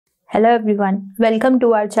Hello everyone, welcome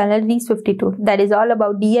to our channel Reese52 that is all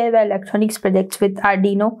about DIY electronics projects with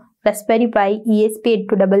Arduino, Raspberry Pi,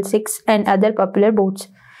 ESP8266 and other popular boards.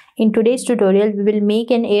 In today's tutorial, we will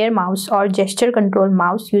make an air mouse or gesture control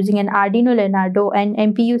mouse using an Arduino Leonardo and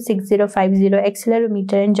MPU6050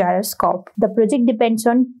 accelerometer and gyroscope. The project depends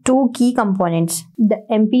on two key components, the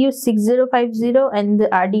MPU6050 and the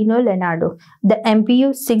Arduino Leonardo. The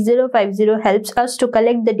MPU6050 helps us to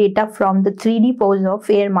collect the data from the 3D pose of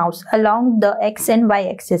air mouse along the X and Y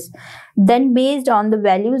axis. Then based on the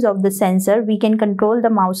values of the sensor, we can control the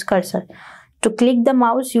mouse cursor. To click the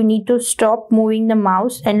mouse, you need to stop moving the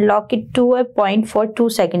mouse and lock it to a point for 2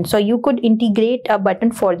 seconds. So you could integrate a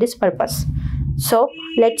button for this purpose. So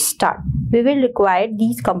let's start. We will require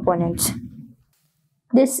these components.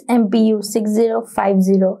 This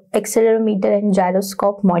MPU6050 accelerometer and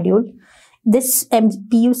gyroscope module. This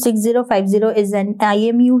MPU6050 is an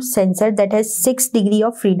IMU sensor that has 6 degrees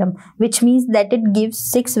of freedom, which means that it gives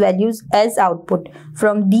 6 values as output.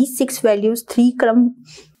 From these 6 values, 3 come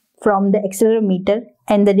from the accelerometer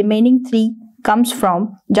and the remaining 3 comes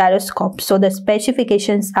from gyroscope. So the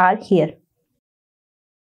specifications are here.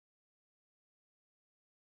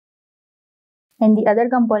 And the other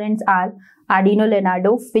components are Arduino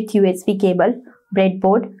Leonardo with USB cable,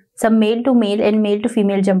 breadboard, some male to male and male to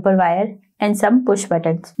female jumper wire and some push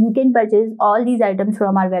buttons. You can purchase all these items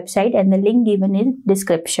from our website and the link given in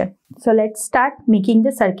description. So let's start making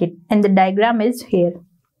the circuit and the diagram is here.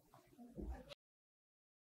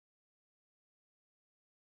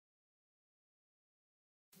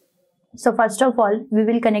 So first of all, we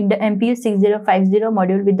will connect the MPU6050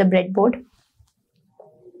 module with the breadboard.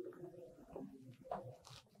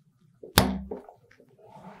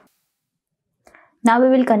 Now we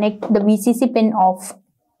will connect the VCC pin of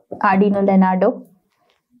Arduino Leonardo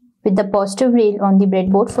with the positive rail on the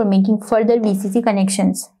breadboard for making further VCC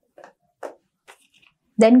connections.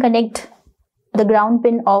 Then connect the ground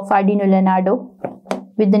pin of Arduino Leonardo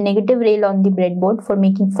with the negative rail on the breadboard for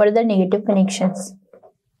making further negative connections.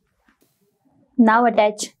 Now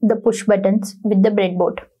attach the push buttons with the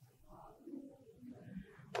breadboard.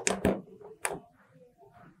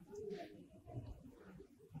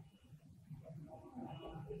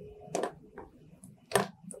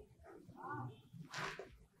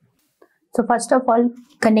 So first of all,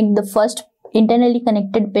 connect the first internally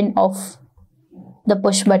connected pin of the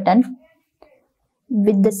push button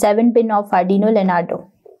with the 7 pin of Arduino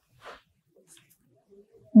Leonardo.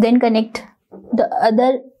 Then connect the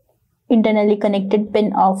other internally connected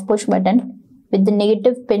pin of push button with the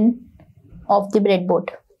negative pin of the breadboard.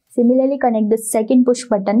 Similarly, connect the second push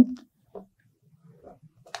button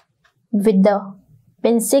with the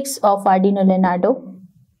pin 6 of Arduino Leonardo.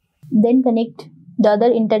 Then connect the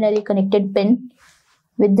other internally connected pin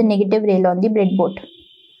with the negative rail on the breadboard.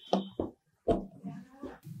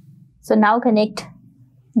 So now connect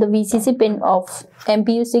the VCC pin of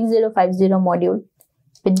MPU6050 module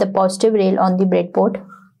with the positive rail on the breadboard.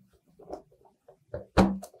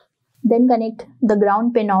 Then connect the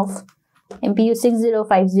ground pin of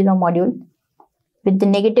MPU6050 module with the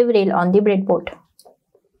negative rail on the breadboard.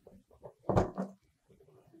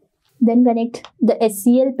 Then connect the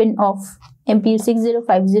SCL pin of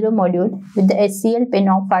MPU6050 module with the SCL pin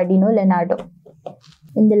of Arduino Leonardo.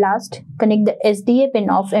 In the last, connect the SDA pin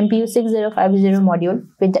of MPU6050 module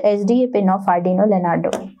with the SDA pin of Arduino Leonardo.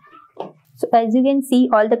 So as you can see,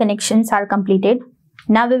 all the connections are completed.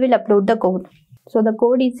 Now we will upload the code. So the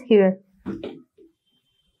code is here.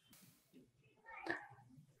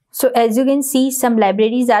 So as you can see, some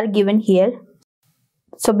libraries are given here.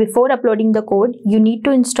 So before uploading the code, you need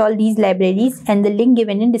to install these libraries and the link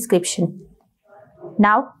given in description.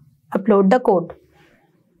 Now upload the code.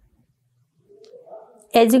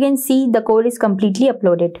 As you can see, the code is completely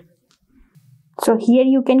uploaded. So here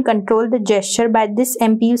you can control the gesture by this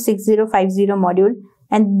MPU6050 module.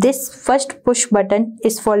 And this first push button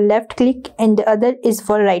is for left click and the other is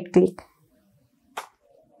for right click.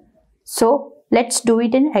 So let's do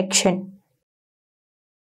it in action.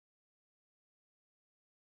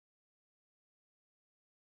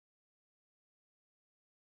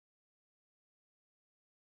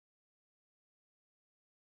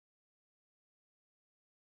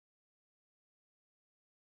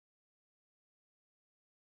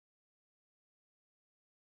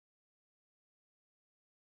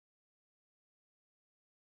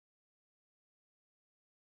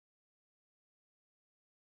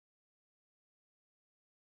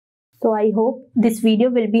 So I hope this video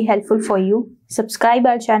will be helpful for you. Subscribe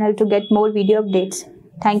our channel to get more video updates.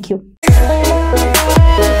 Thank you.